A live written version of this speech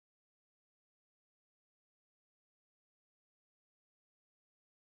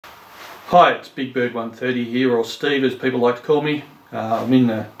Hi, it's Big Bird 130 here, or Steve as people like to call me. I'm in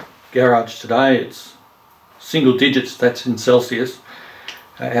the garage today. It's single digits, that's in Celsius,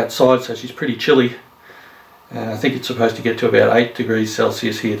 outside, so she's pretty chilly. I think it's supposed to get to about 8 degrees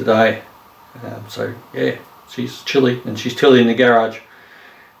Celsius here today. So yeah, she's chilly, and she's chilly in the garage.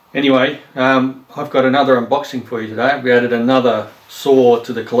 Anyway, I've got another unboxing for you today. We added another saw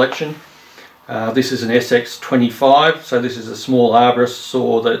to the collection. This is an SX25, so this is a small arborist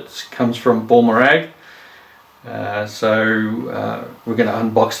saw that comes from Baumr-AG. We're going to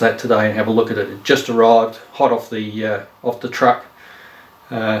unbox that today and have a look at it. It just arrived, hot off the truck.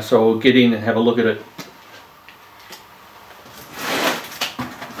 So we'll get in and have a look at it.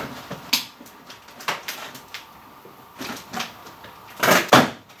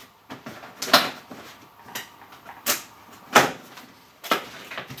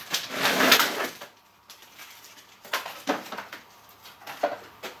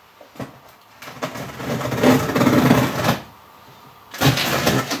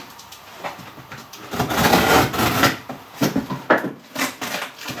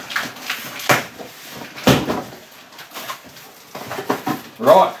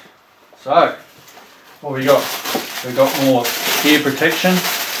 Right, so what we got? We've got more ear protection.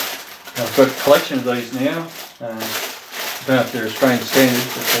 I've got a collection of these now. I don't know if they're Australian standard,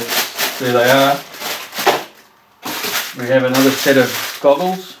 but there they are. We have another set of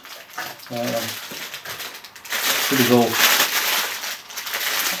goggles. Pretty cool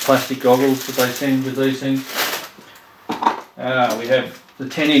plastic goggles that they send with these things. We have the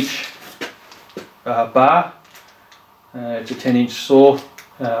 10-inch bar. It's a 10-inch saw,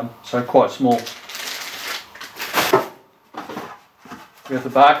 so quite small. We have the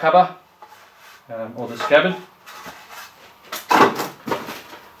bar cover, or the scabbard.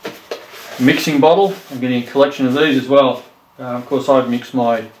 Mixing bottle, I'm getting a collection of these as well. Of course, I'd mix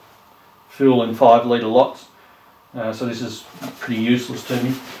my fuel in 5 litre lots, so this is pretty useless to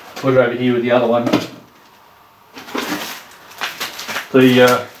me. Put it over here with the other one.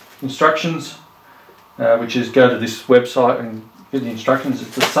 The instructions, which is go to this website and get the instructions.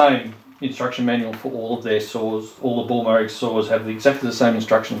 It's the same instruction manual for all of their saws. All the Baumr-AG saws have exactly the same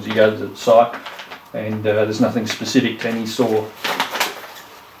instructions. You go to the site and there's nothing specific to any saw.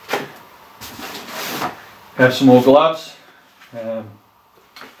 Have some more gloves. I'm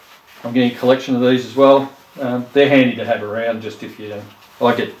getting a collection of these as well. They're handy to have around, just if you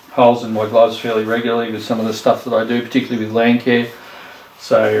I get holes in my gloves fairly regularly with some of the stuff that I do, particularly with land care.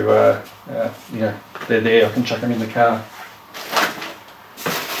 So you know, they're there, I can chuck them in the car.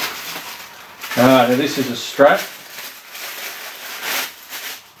 Now this is a strap.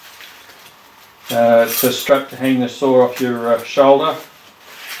 It's a strap to hang the saw off your shoulder.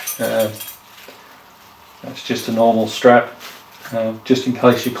 That's just a normal strap, just in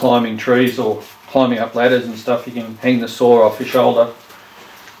case you're climbing trees or climbing up ladders and stuff. You can hang the saw off your shoulder.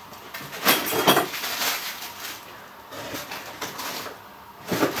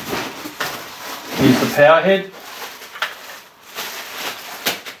 Here's the power head.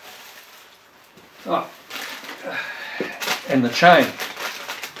 Oh. And the chain.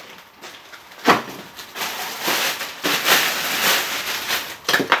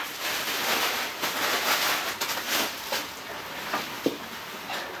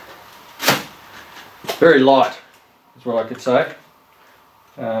 Very light is what I could say.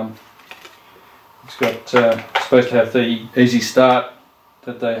 It's got supposed to have the easy start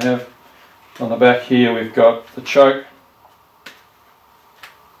that they have. On the back here we've got the choke,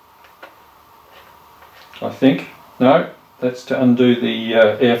 I think. No, that's to undo the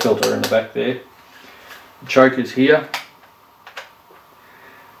air filter in the back there. The choke is here.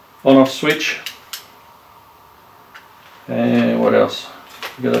 On-off switch. And what else?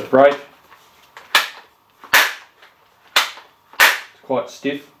 We've got a brake. It's quite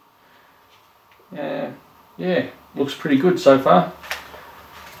stiff. Yeah, looks pretty good so far.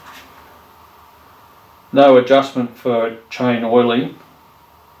 No adjustment for chain oiling,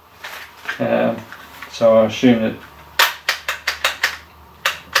 so I assume that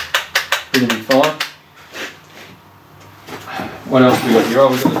it'll be fine. What else have we got here? Oh,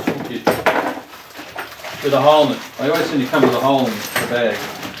 we've got the toolkit with a hole in it. They always seem to come with a hole in the bag.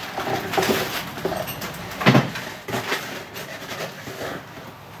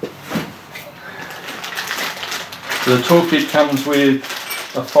 So the toolkit comes with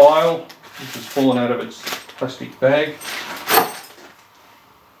a file, which has fallen out of its plastic bag.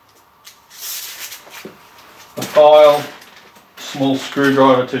 A file, small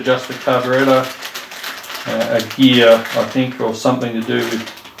screwdriver to adjust the carburetor, a gear, I think, or something to do with,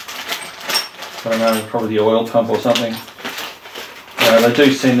 I don't know, probably the oil pump or something. They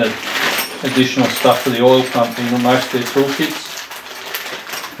do send a additional stuff for the oil pump in most of their toolkits.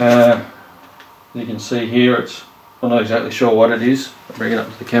 You can see here, I'm not exactly sure what it is. I'll bring it up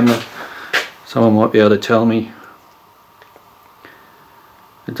to the camera. Someone might be able to tell me.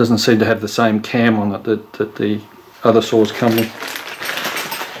 It doesn't seem to have the same cam on it that the other saws come with.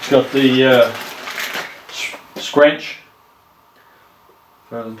 It's got the scrunch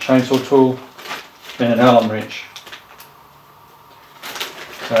for the chainsaw tool and an Allen wrench.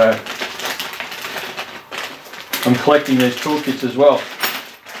 So I'm collecting these toolkits as well.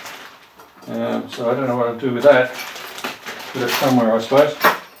 So I don't know what I'll do with that. Put it somewhere, I suppose.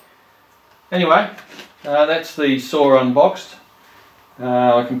 Anyway, that's the saw unboxed.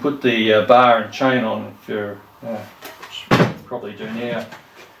 I can put the bar and chain on if you're probably do now.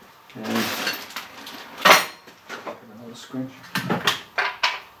 And another scrunch.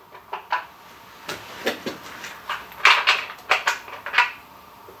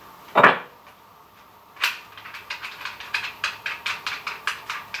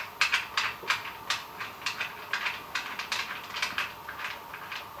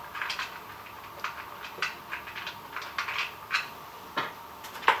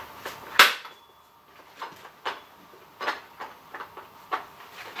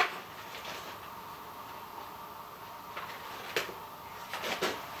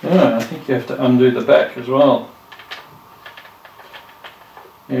 Yeah, I think you have to undo the back as well.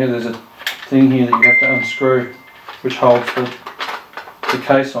 Yeah, there's a thing here that you have to unscrew which holds the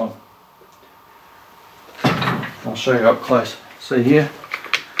case on. I'll show you up close. See here?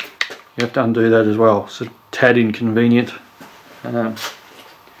 You have to undo that as well. It's a tad inconvenient. But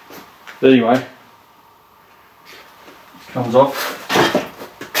anyway, comes off.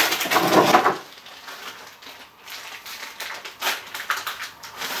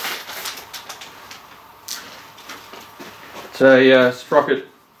 It's a sprocket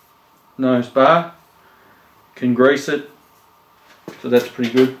nose bar. Can grease it, so that's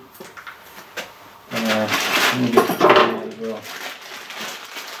pretty good. Let me get the tool as well.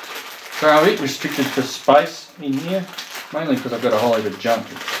 So I'm a bit restricted for space in here, mainly because I've got a whole heap of junk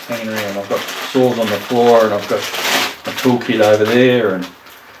hanging around. I've got saws on the floor and I've got a toolkit over there, and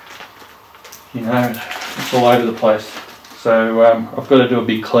you know, it's all over the place. So I've got to do a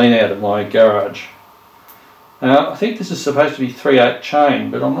big clean out of my garage. I think this is supposed to be 3/8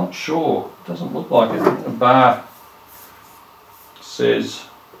 chain, but I'm not sure. It doesn't look like it. The bar says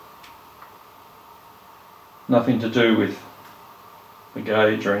nothing to do with the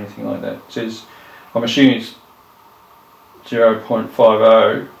gauge or anything like that. It says, I'm assuming it's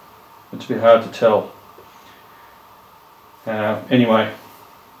 0.50. It's a bit hard to tell. Anyway,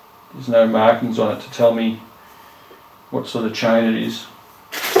 there's no markings on it to tell me what sort of chain it is.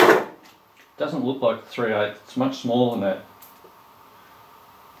 Doesn't look like 3/8, it's much smaller than that.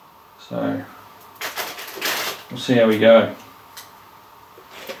 So we'll see how we go.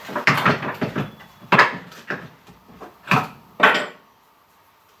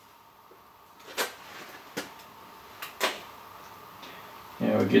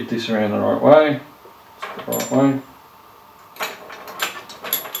 Now we get this around the right way. The right way.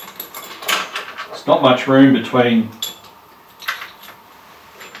 There's not much room between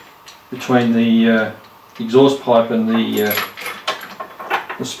the exhaust pipe and the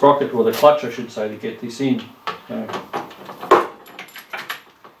sprocket, or the clutch I should say, to get this in. So,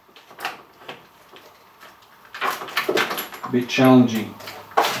 a bit challenging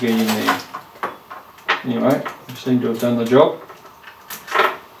to get in there. Anyway, we seem to have done the job.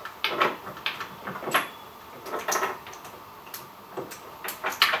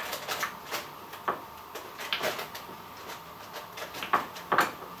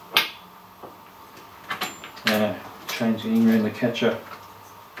 Changing around the catcher.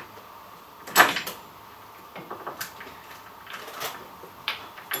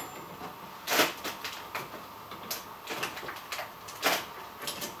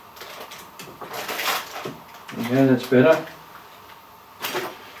 Yeah, that's better.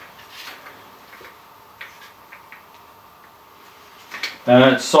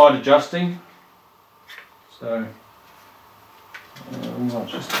 It's side adjusting, so we might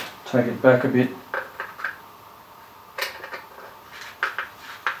just take it back a bit.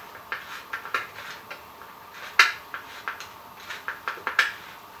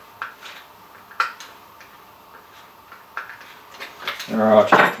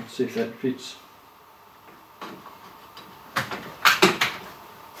 Alright, let's see if that fits.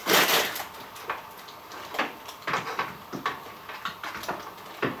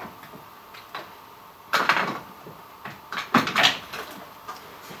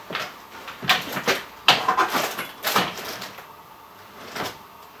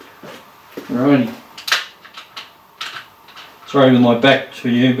 Alrighty. Sorry with my back to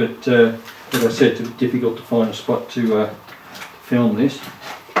you, but as I said, it's difficult to find a spot to film this.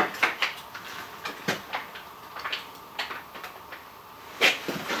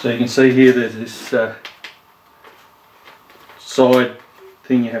 So you can see here there's this side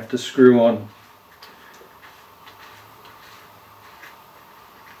thing you have to screw on.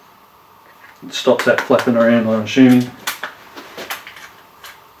 It stops that flapping around, I'm assuming.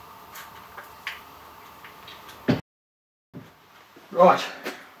 Right,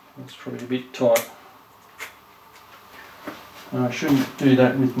 that's probably a bit tight. I shouldn't do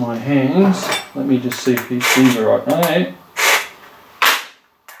that with my hands. Let me just see if these are right. Okay.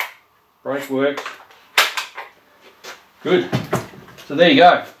 Brake works. Good. So there you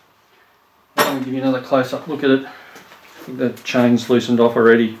go. I'll give you another close-up look at it. I think the chain's loosened off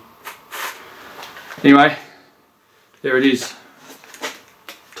already. Anyway, there it is.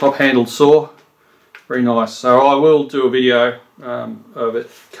 Top-handled saw. Very nice. So I will do a video of it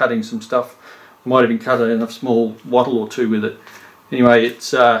cutting some stuff. I might even cut in a small wattle or two with it. Anyway,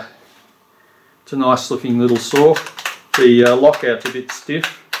 it's a nice looking little saw. The lockout's a bit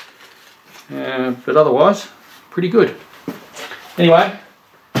stiff, but otherwise pretty good. Anyway,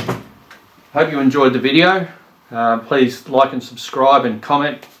 hope you enjoyed the video. Please like and subscribe and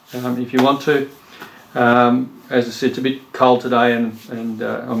comment if you want to. As I said, it's a bit cold today, and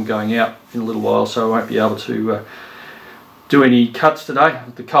I'm going out in a little while, so I won't be able to do any cuts today.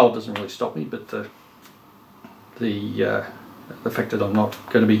 The cold doesn't really stop me, but the fact that I'm not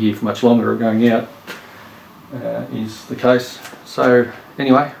going to be here for much longer or going out is the case. So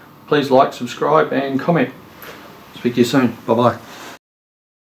anyway, please like, subscribe and comment. Speak to you soon. Bye bye.